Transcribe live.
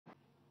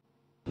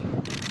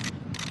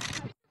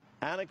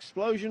An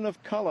explosion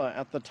of color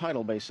at the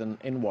Tidal Basin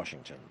in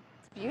Washington.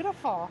 It's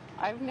beautiful.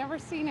 I've never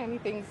seen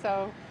anything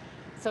so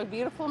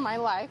beautiful in my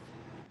life.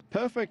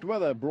 Perfect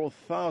weather brought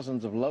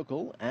thousands of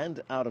local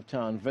and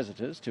out-of-town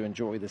visitors to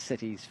enjoy the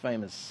city's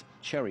famous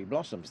cherry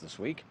blossoms this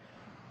week.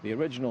 The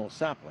original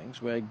saplings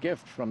were a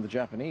gift from the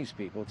Japanese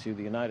people to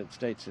the United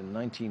States in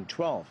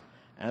 1912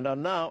 and are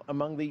now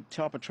among the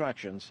top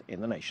attractions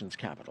in the nation's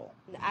capital.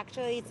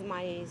 Actually, it's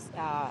my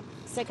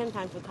second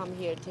time to come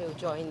here to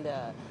join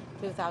the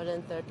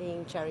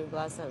 2013 cherry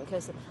blossom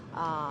because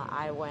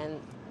I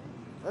went.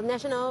 The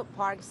national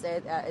park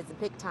said it's a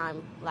peak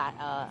time,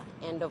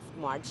 end of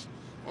March,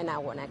 and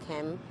when I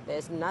came,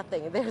 there's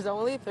nothing. There's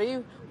only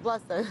 3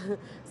 blossoms,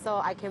 so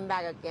I came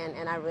back again,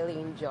 and I really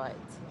enjoyed it.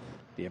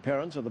 The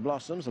appearance of the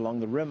blossoms along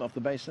the rim of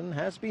the basin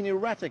has been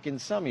erratic in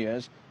some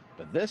years,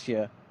 but this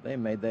year they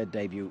made their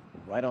debut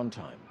right on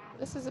time.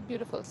 This is a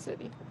beautiful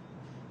city.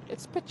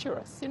 It's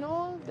picturesque, you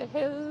know, the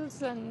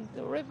hills and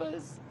the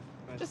rivers,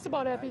 just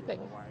about everything.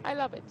 I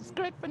love it. It's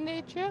great for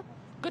nature,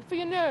 good for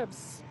your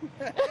nerves.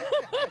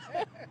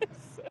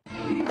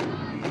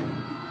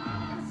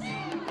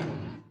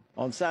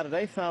 On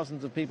Saturday,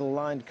 thousands of people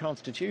lined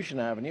Constitution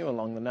Avenue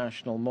along the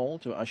National Mall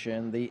to usher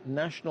in the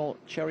National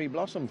Cherry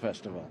Blossom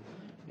Festival.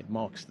 It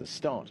marks the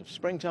start of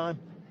springtime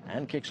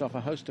and kicks off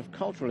a host of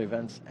cultural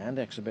events and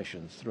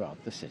exhibitions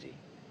throughout the city.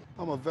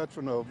 I'm a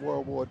veteran of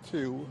World War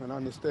II, and I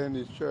understand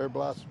these cherry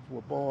blossoms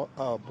were bought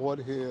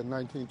here in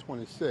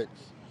 1926,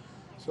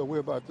 so we're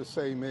about the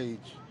same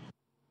age.